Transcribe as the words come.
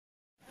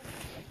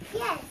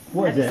Yes.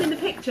 What is Have you it? seen the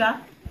picture?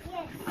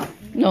 Yes.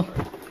 No,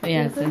 he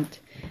hasn't.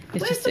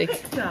 It's Where's just the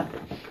picture?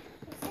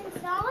 It's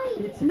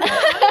inside. No,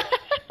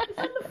 it's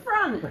on the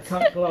front. A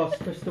cut glass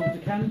crystal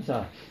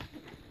decanter.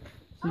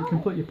 So you can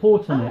put your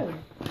port on it.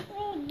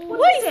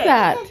 What is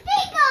that? It's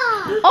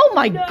bigger. Oh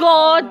my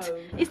God!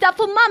 Is that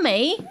for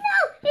Mummy? No,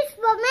 it's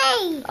for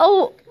me.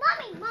 Oh,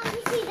 Mommy,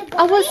 you see the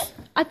ball?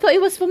 I thought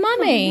it was for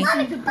Mummy.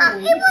 Mommy, it was not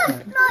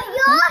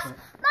yours.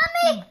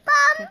 Mommy,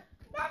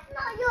 that's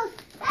not yours.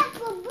 That's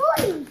for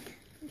boys.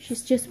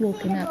 She's just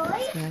woken up,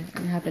 that's right,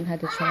 and haven't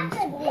had a chance.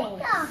 That's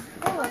bigger.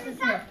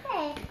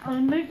 Oh,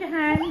 I'll move your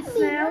hands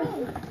now.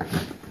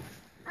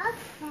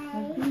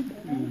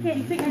 okay.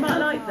 You think you might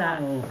like that?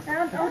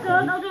 Hold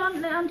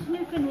on, let Auntie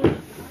Nuke in here.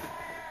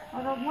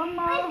 Hold on, one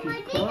more. Where's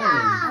my digger?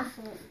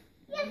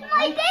 Yes,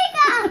 my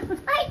digger.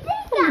 My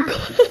digger.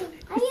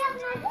 I have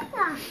my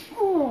digger.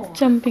 Oh,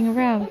 Jumping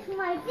around. it's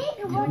my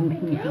digger. What the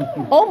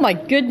digger? Oh my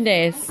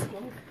goodness.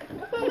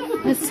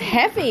 That's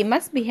heavy.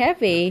 Must be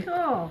heavy.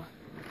 Cool.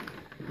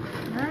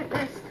 No,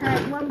 let's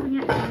take one from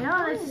your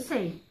let's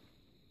see.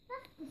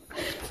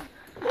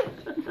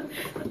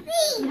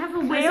 You have a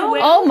wheel?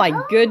 Oh my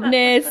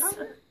goodness. Oh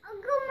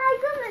my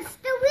goodness,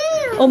 the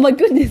wheel. Oh my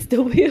goodness,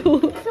 the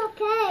wheel. It's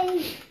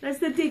okay. There's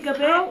the digger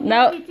bit.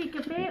 No. You dig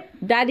a bit.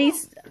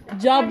 Daddy's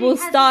job will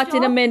has a start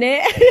in a job.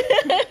 minute.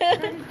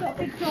 Daddy's got a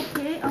big job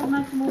here. Oh,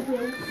 no, some more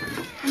wheels.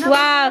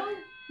 Wow.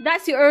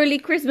 That's your early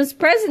Christmas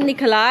present,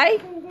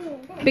 Neiklai.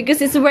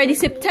 Because it's already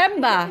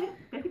September.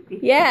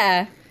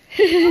 Yeah.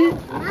 Another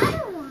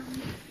one.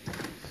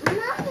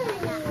 Another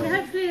one. Yeah,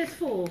 hopefully there's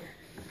four.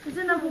 There's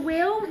another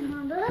wheel.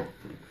 Another.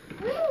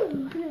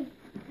 Ooh.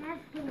 That's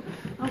good.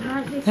 Oh,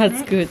 right, this That's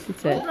next. good,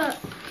 is Oh, it? look.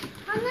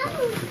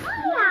 Another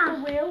Another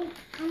wheel. wheel.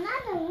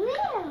 Another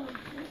wheel.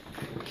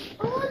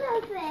 All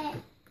of it.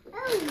 Oh.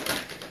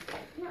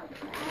 No,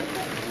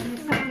 And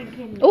there's something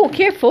in there. Oh,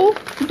 careful.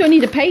 You don't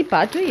need a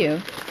paper, do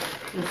you?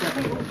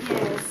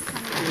 Yes.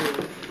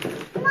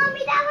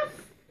 Mommy, that was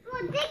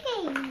for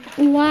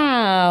digging.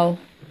 Wow.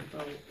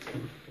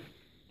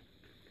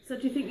 So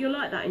do you think you'll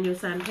like that in your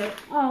sandpit?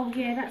 Oh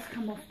yeah, that's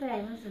come off there,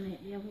 hasn't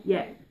it? The other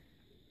Yeah.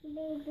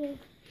 Baby.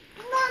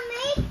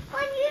 Mommy,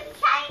 when you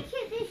change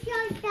it, it's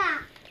like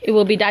that. It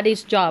will be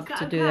Daddy's job Is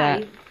to that do okay?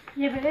 that.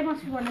 Yeah, but there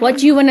must be one. What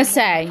do you want to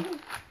say?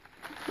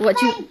 What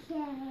you? Thank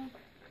you.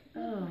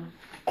 Oh.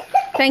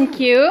 Thank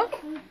you,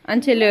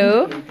 Auntie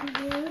Lou,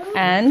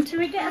 and Should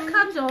we get a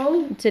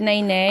cuddle? to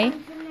Nene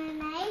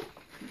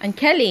and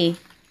Kelly.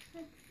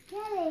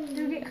 Should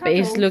we get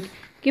Please cuddles? look.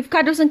 Give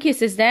cuddles and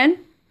kisses then.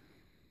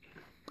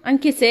 And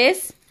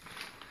kisses.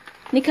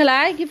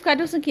 Neiklai, give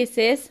cuddles and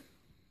kisses.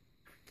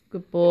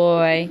 Good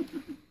boy.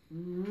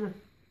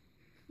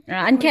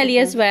 And Kelly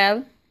as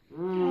well.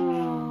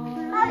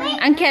 Mommy,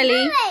 And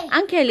Kelly.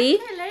 And Kelly.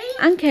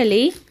 And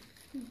Kelly.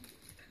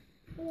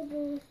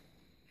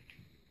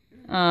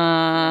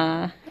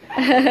 Ah.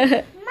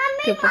 Mommy,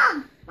 Good boy.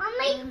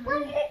 Mommy, when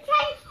you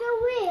change the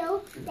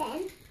wheel,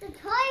 then the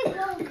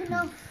tire broken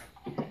off.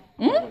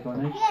 Hmm? Got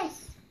any?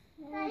 Yes.